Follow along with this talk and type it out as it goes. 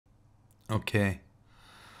Okay.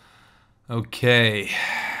 Okay.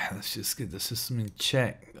 Let's just get the system in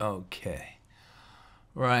check. Okay.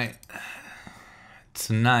 Right.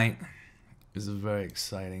 Tonight is a very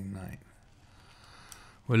exciting night.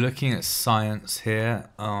 We're looking at science here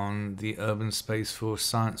on the Urban Space Force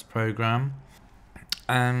science program.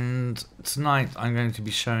 And tonight I'm going to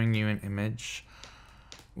be showing you an image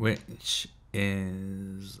which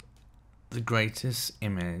is the greatest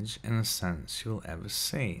image in a sense you'll ever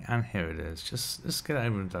see. And here it is. Just let's get it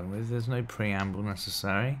over and done with. There's no preamble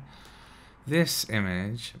necessary. This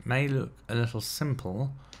image may look a little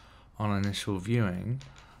simple on initial viewing,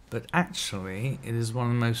 but actually it is one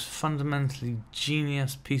of the most fundamentally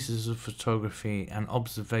genius pieces of photography and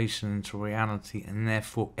observation into reality, and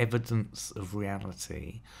therefore evidence of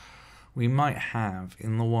reality, we might have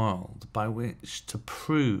in the world, by which to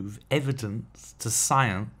prove evidence to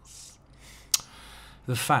science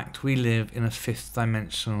the fact we live in a fifth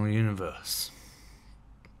dimensional universe.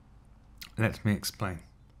 Let me explain.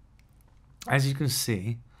 As you can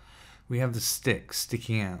see, we have the stick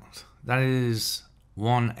sticking out. That is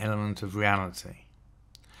one element of reality.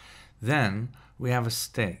 Then we have a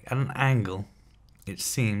stick at an angle, it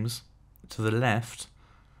seems, to the left,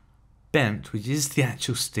 bent, which is the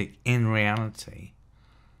actual stick in reality,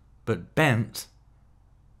 but bent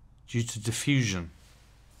due to diffusion.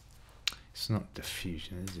 It's not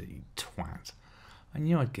diffusion, is it, you twat? I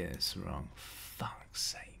knew I'd get this wrong. Fuck's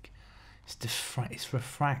sake. It's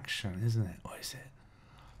refraction, isn't it? What is it?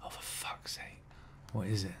 Oh, for fuck's sake. What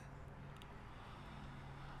is it?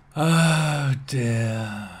 Oh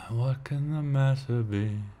dear. What can the matter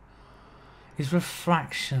be? It's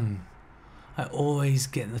refraction. I always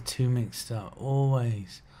get the two mixed up.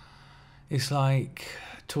 Always. It's like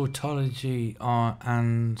tautology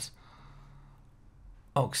and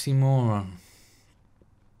oxymoron.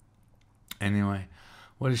 Anyway,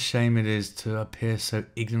 what a shame it is to appear so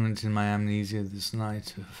ignorant in my amnesia this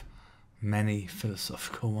night of many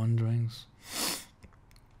philosophical wanderings.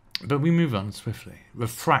 But we move on swiftly.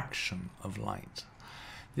 Refraction of light.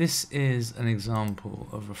 This is an example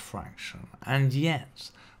of refraction, and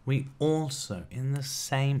yet we also, in the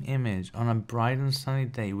same image, on a bright and sunny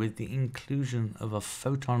day with the inclusion of a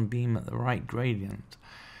photon beam at the right gradient,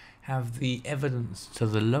 have the evidence to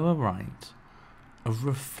the lower right of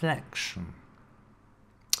reflection.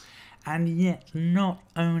 And yet, not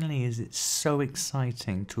only is it so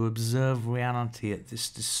exciting to observe reality at this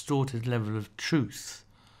distorted level of truth,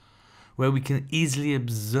 where we can easily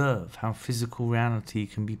observe how physical reality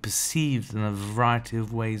can be perceived in a variety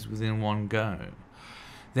of ways within one go,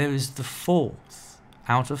 there is the fourth,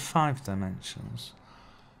 out of 5 dimensions,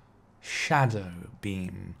 shadow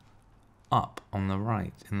beam up on the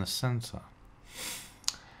right in the center.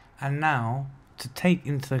 And now, to take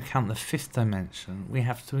into account the 5th dimension, we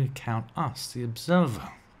have to account us, the observer.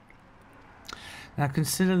 Now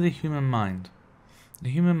consider the human mind. The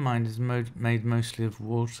human mind is made mostly of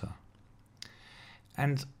water.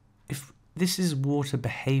 And if this is water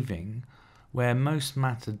behaving where most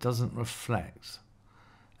matter doesn't reflect,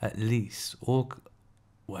 at least, or,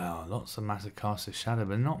 well, lots of matter casts a shadow,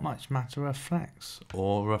 but not much matter reflects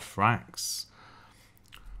or refracts.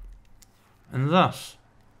 And thus,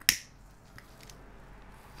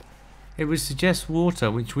 it would suggest water,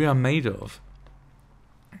 which we are made of,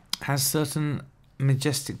 has certain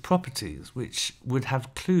majestic properties which would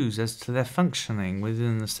have clues as to their functioning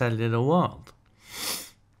within the cellular world.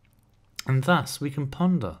 And thus we can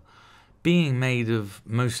ponder, being made of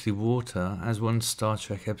mostly water, as one Star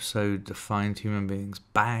Trek episode defined human beings,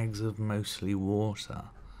 bags of mostly water,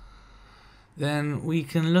 then we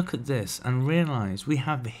can look at this and realize we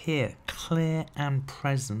have here clear and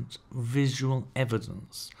present visual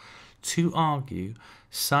evidence to argue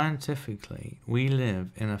scientifically we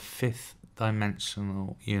live in a 5th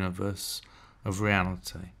dimensional universe of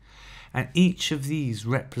reality. And each of these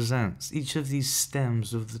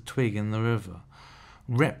stems of the twig in the river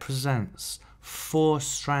represents 4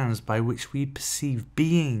 strands by which we perceive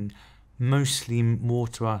being mostly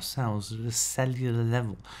water ourselves at a cellular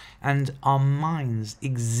level, and our minds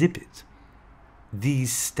exhibit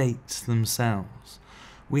these states themselves.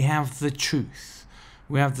 We have the truth.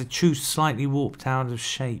 We have the truth slightly warped out of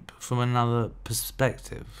shape from another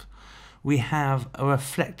perspective. We have a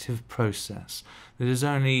reflective process that is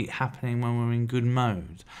only happening when we're in good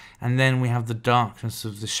mode. And then we have the darkness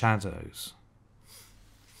of the shadows,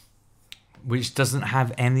 which doesn't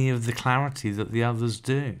have any of the clarity that the others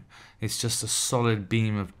do. It's just a solid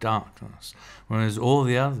beam of darkness. Whereas all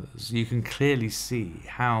the others, you can clearly see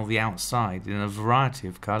how the outside, in a variety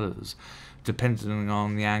of colours, depending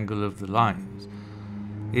on the angle of the light,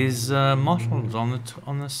 is modelled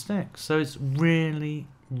on the stick. So it's really,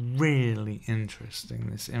 really interesting,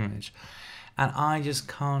 this image. And I just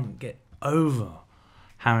can't get over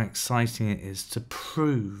how exciting it is to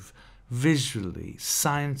prove visually,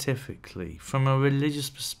 scientifically, from a religious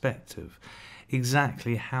perspective,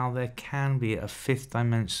 exactly how there can be a fifth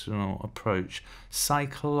dimensional approach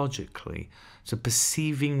psychologically to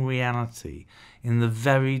perceiving reality in the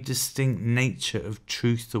very distinct nature of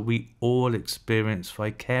truth that we all experience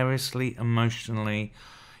vicariously, emotionally,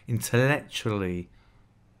 intellectually,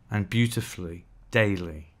 and beautifully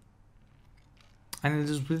daily. And it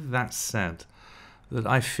is with that said that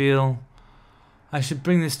I feel I should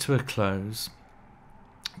bring this to a close.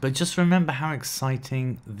 But just remember how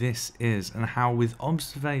exciting this is, and how with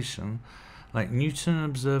observation, like Newton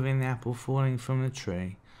observing the apple falling from the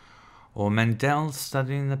tree, or Mendel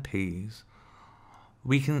studying the peas,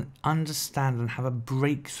 we can understand and have a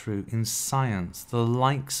breakthrough in science, the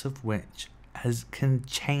likes of which can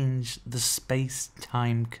change the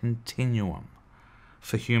space-time continuum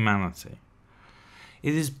for humanity.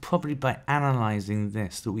 It is probably by analysing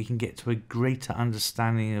this that we can get to a greater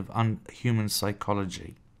understanding of human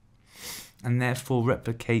psychology, and therefore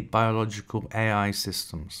replicate biological AI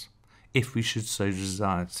systems, if we should so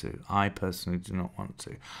desire to. I personally do not want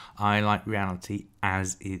to. I like reality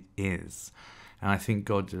as it is. And I think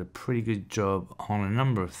God did a pretty good job on a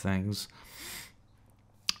number of things.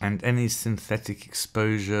 And any synthetic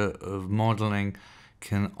exposure of modelling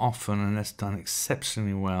can often, unless done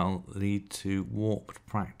exceptionally well, lead to warped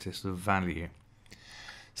practice of value.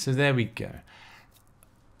 So there we go.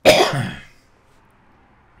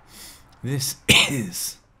 This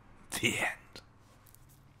is the end.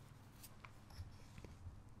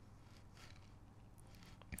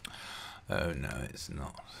 Oh, no, it's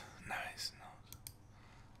not. No, it's not.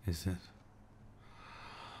 Is it?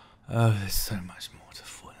 Oh, there's so much more to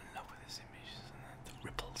fall in love with this image, isn't there? The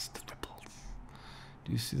ripples, the ripples.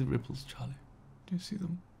 Do you see the ripples, Charlie? Do you see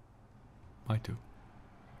them? I do.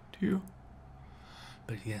 Do you?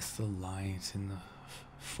 But yes, the light in the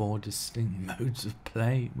four distinct modes of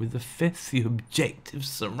play, with the fifth, the objective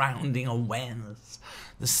surrounding awareness,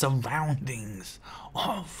 the surroundings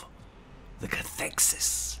of the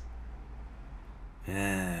cathexis.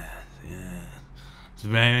 Yeah. It's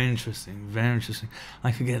very interesting, very interesting.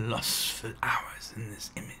 I could get lost for hours in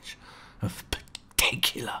this image of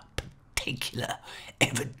particular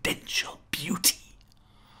evidential beauty,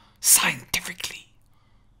 scientifically,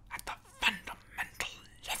 at the fundamental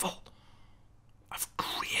level of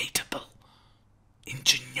creatable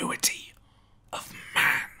ingenuity of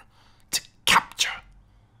man to capture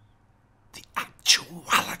the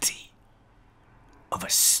actuality of a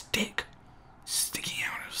stick sticking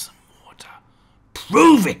out of some water,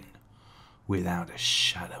 proving without a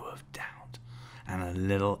shadow of doubt and a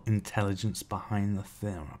little intelligence behind the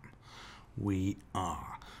theorem, we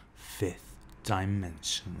are fifth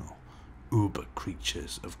dimensional uber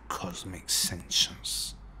creatures of cosmic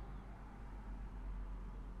sentience,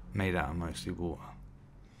 made out of mostly water.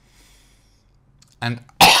 And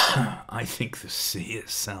I think the sea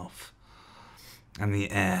itself and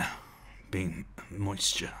the air being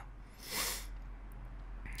moisture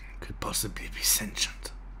could possibly be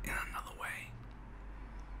sentient in another way.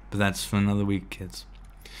 But that's for another week, kids.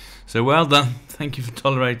 So well done. Thank you for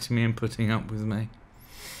tolerating me and putting up with me.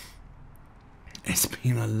 It's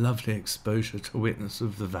been a lovely exposure to witness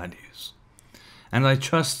of the values. And I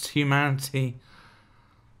trust humanity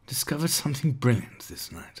discovered something brilliant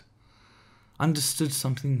this night. Understood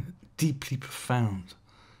something deeply profound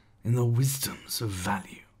in the wisdoms of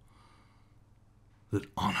value. That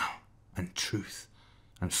honour and truth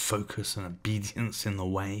and focus and obedience in the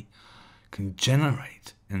way can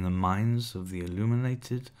generate in the minds of the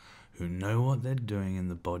illuminated who know what they're doing in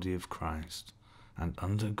the body of Christ and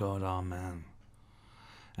under God our man.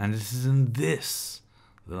 And it is in this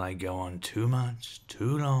that I go on too much,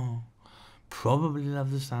 too long, probably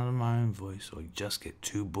love the sound of my own voice, or just get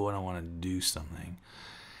too bored, I want to do something.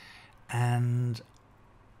 And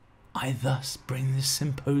I thus bring this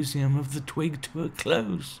symposium of the twig to a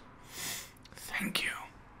close. Thank you.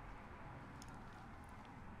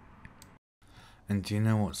 And do you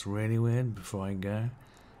know what's really weird before I go?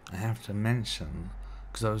 I have to mention,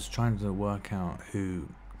 because I was trying to work out who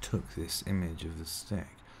took this image of the stick,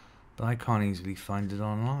 but I can't easily find it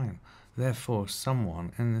online. Therefore,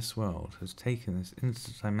 someone in this world has taken this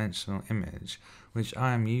interdimensional image, which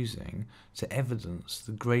I am using to evidence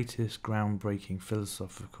the greatest groundbreaking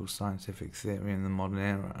philosophical scientific theory in the modern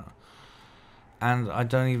era. And I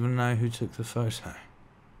don't even know who took the photo.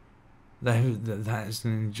 That is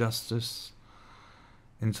an injustice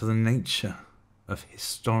into the nature of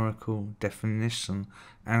historical definition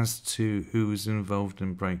as to who was involved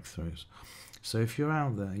in breakthroughs. So if you're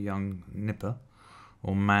out there, young nipper,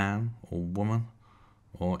 or man, or woman,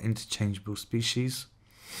 or interchangeable species,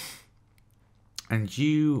 and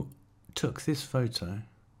you took this photo,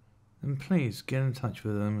 then please get in touch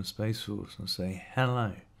with them at Space Force and say,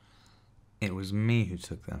 hello, it was me who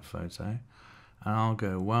took that photo, and I'll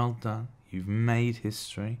go, well done, you've made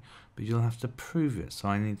history, but you'll have to prove it, so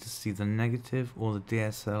I need to see the negative or the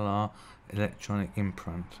DSLR electronic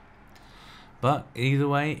imprint. But either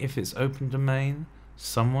way, if it's open domain,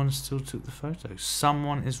 someone still took the photo.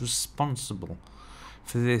 Someone is responsible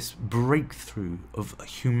for this breakthrough of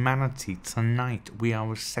humanity tonight we are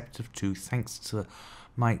receptive to, thanks to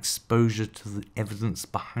my exposure to the evidence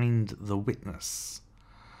behind the witness.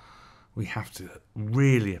 We have to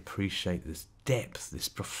really appreciate this depth, this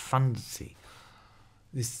profundity,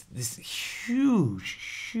 this huge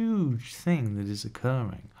thing that is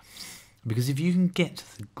occurring. Because if you can get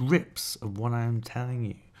to the grips of what I am telling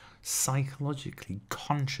you, psychologically,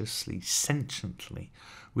 consciously, sentiently,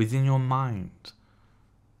 within your mind,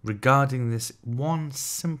 regarding this one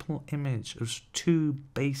simple image of two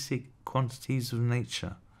basic quantities of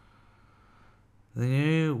nature, then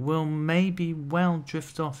you will maybe well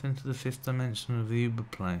drift off into the fifth dimension of the Uber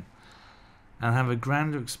plane and have a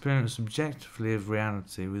grander experience objectively of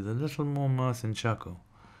reality with a little more mirth and chuckle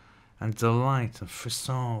and delight and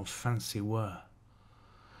frisson of fancy whir,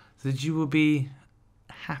 that you will be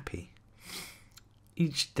happy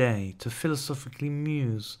each day to philosophically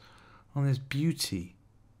muse on this beauty,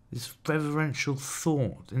 this reverential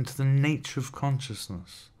thought into the nature of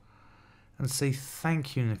consciousness, and say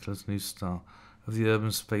thank you, Nicholas Newstar of the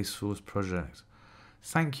Urban Space Force Project.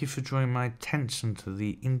 Thank you for drawing my attention to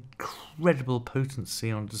the incredible potency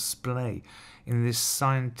on display in this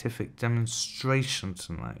scientific demonstration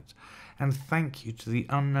tonight. And thank you to the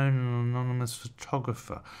unknown and anonymous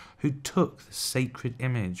photographer who took the sacred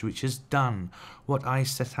image which has done what I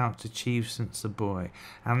set out to achieve since a boy,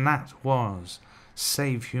 and that was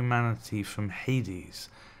save humanity from Hades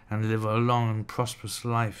and live a long and prosperous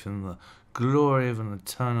life in the glory of an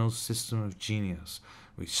eternal system of genius,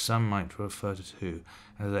 which some might refer to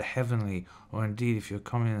as a heavenly, or indeed, if you're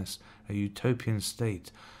communist, a utopian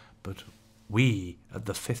state. But we, at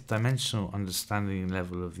the fifth dimensional understanding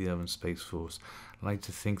level of the Urban Space Force, like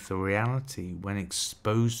to think the reality, when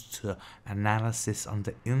exposed to analysis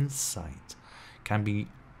under insight, can be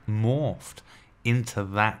morphed into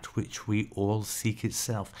that which we all seek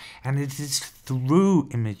itself. And it is through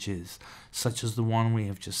images such as the one we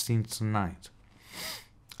have just seen tonight,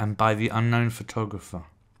 and by the unknown photographer,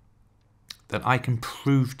 that I can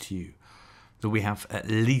prove to you that we have at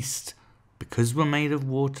least, because we're made of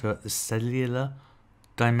water at the cellular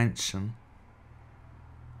dimension,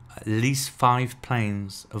 at least 5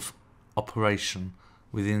 planes of operation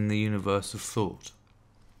within the universe of thought.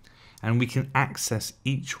 And we can access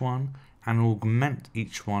each one and augment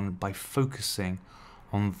each one by focusing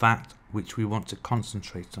on that which we want to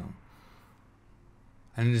concentrate on.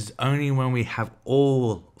 And it is only when we have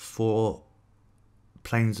all 4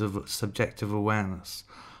 planes of subjective awareness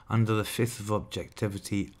under the 5th of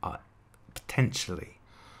objectivity, potentially,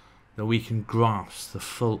 that we can grasp the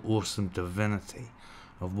full awesome divinity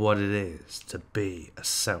of what it is to be a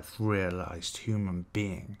self-realized human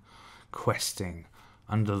being questing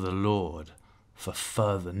under the Lord for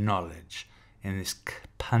further knowledge in this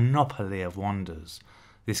panoply of wonders,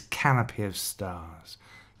 this canopy of stars,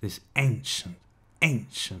 this ancient,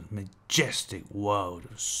 majestic world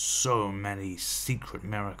of so many secret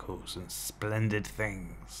miracles and splendid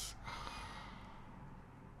things.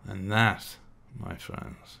 And that, my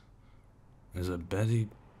friends, is a very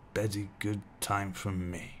good time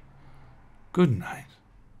from me. Good night.